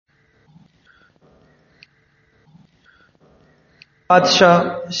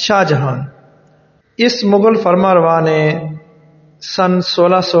بادشاہ شاہ جہان اس مغل فرمانروا نے سن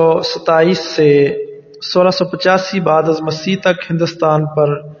 1627 سے 1685 بعد از مسیح تک ہندوستان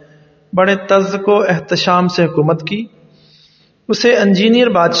پر بڑے تذک و احتشام سے حکومت کی۔ اسے انجینئر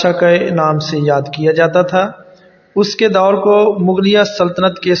بادشاہ کے نام سے یاد کیا جاتا تھا۔ اس کے دور کو مغلیہ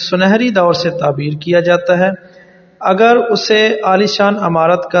سلطنت کے سنہری دور سے تعبیر کیا جاتا ہے۔ اگر اسے عالیشان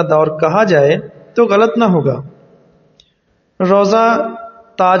عمارت کا دور کہا جائے تو غلط نہ ہوگا۔ روضہ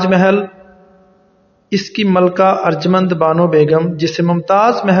تاج محل، اس کی ملکہ ارجمند بانو بیگم جسے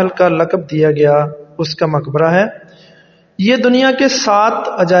ممتاز محل کا لقب دیا گیا، اس کا مقبرہ ہے۔ یہ دنیا کے 7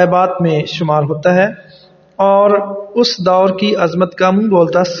 عجائبات میں شمار ہوتا ہے اور اس دور کی عظمت کا منہ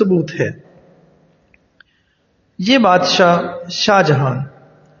بولتا ثبوت ہے۔ یہ بادشاہ شاہ جہان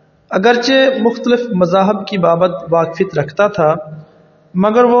اگرچہ مختلف مذاہب کی بابت واقفیت رکھتا تھا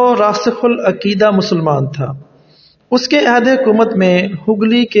مگر وہ راسخ العقیدہ مسلمان تھا۔ اس کے عہد حکومت میں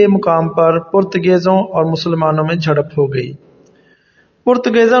ہگلی کے مقام پر پرتگیزوں اور مسلمانوں میں جھڑپ ہو گئی۔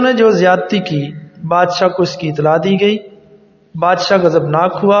 پرتگیزوں نے جو زیادتی کی بادشاہ کو اس کی اطلاع دی گئی۔ بادشاہ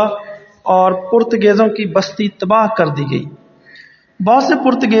غضبناک ہوا اور پرتگیزوں کی بستی تباہ کر دی گئی۔ بہت سے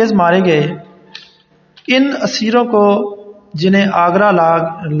پرتگیز مارے گئے۔ ان اسیروں کو جنہیں آگرہ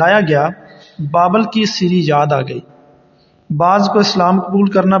لایا گیا بابل کی سیری یاد آ گئی۔ بعض کو اسلام قبول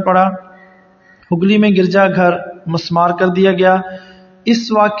کرنا پڑا۔ ہگلی میں گرجا گھر مسمار کر دیا گیا۔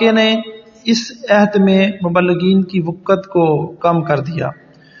 اس واقعے نے اس عہد میں مبلغین کی وقت کو کم کر دیا،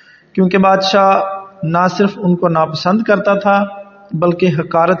 کیونکہ بادشاہ نہ صرف ان کو ناپسند کرتا تھا بلکہ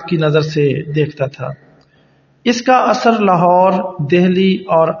حقارت کی نظر سے دیکھتا تھا۔ اس کا اثر لاہور، دہلی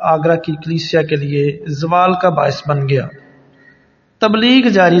اور آگرہ کی کلیسیا کے لیے زوال کا باعث بن گیا۔ تبلیغ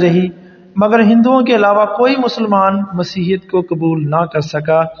جاری رہی مگر ہندوؤں کے علاوہ کوئی مسلمان مسیحیت کو قبول نہ کر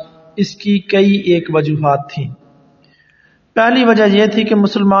سکا۔ اس کی کئی ایک وجوہات تھیں۔ پہلی وجہ یہ تھی کہ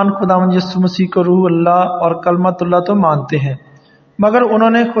مسلمان خداوند یسوع مسیح کو روح اللہ اور کلمت اللہ تو مانتے ہیں مگر انہوں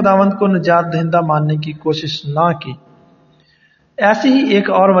نے خداوند کو نجات دہندہ ماننے کی کوشش نہ کی۔ ایسی ہی ایک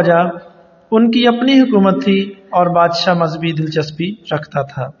اور وجہ ان کی اپنی حکومت تھی اور بادشاہ مذہبی دلچسپی رکھتا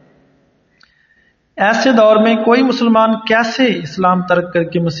تھا۔ ایسے دور میں کوئی مسلمان کیسے اسلام ترک کر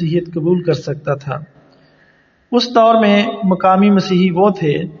کے مسیحیت قبول کر سکتا تھا؟ اس دور میں مقامی مسیحی وہ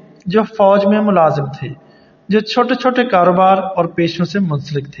تھے جو فوج میں ملازم تھے، جو چھوٹے چھوٹے کاروبار اور پیشوں سے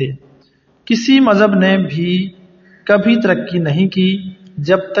منسلک تھے۔ کسی مذہب نے بھی کبھی ترقی نہیں کی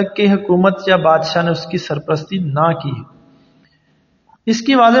جب تک کہ حکومت یا بادشاہ نے اس کی سرپرستی نہ کی۔ اس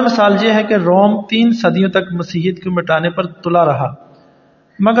کی واضح مثال یہ ہے کہ روم 3 صدیوں تک مسیحیت کو مٹانے پر تلا رہا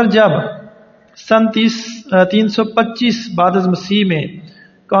مگر جب سن 325 بعد از مسیح میں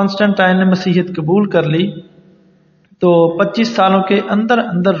کانسٹنٹائن نے مسیحیت قبول کر لی تو 25 سالوں کے اندر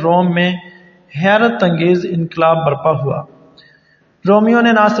اندر روم میں حیرت انگیز انقلاب برپا ہوا۔ رومیوں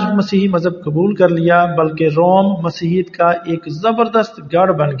نے نہ صرف مسیحی مذہب قبول کر لیا بلکہ روم مسیحیت کا ایک زبردست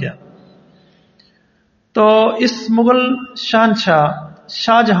گڑھ بن گیا۔ تو اس مغل شہنشاہ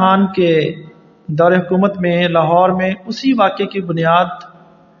شاہ جہان کے دور حکومت میں لاہور میں اسی واقعے کی بنیاد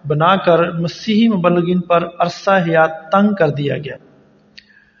بنا کر مسیحی مبلغین پر عرصہ حیات تنگ کر دیا گیا۔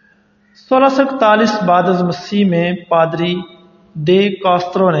 1641 بعد از مسیح میں پادری ڈے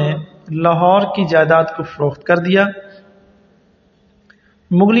کاسترو نے لاہور کی جائیداد کو فروخت کر دیا۔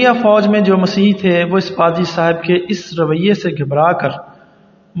 مغلیہ فوج میں جو مسیحی تھے وہ اس پادری صاحب کے اس رویے سے گھبرا کر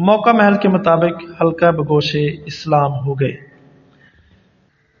موقع محل کے مطابق حلقہ بگوش اسلام ہو گئے۔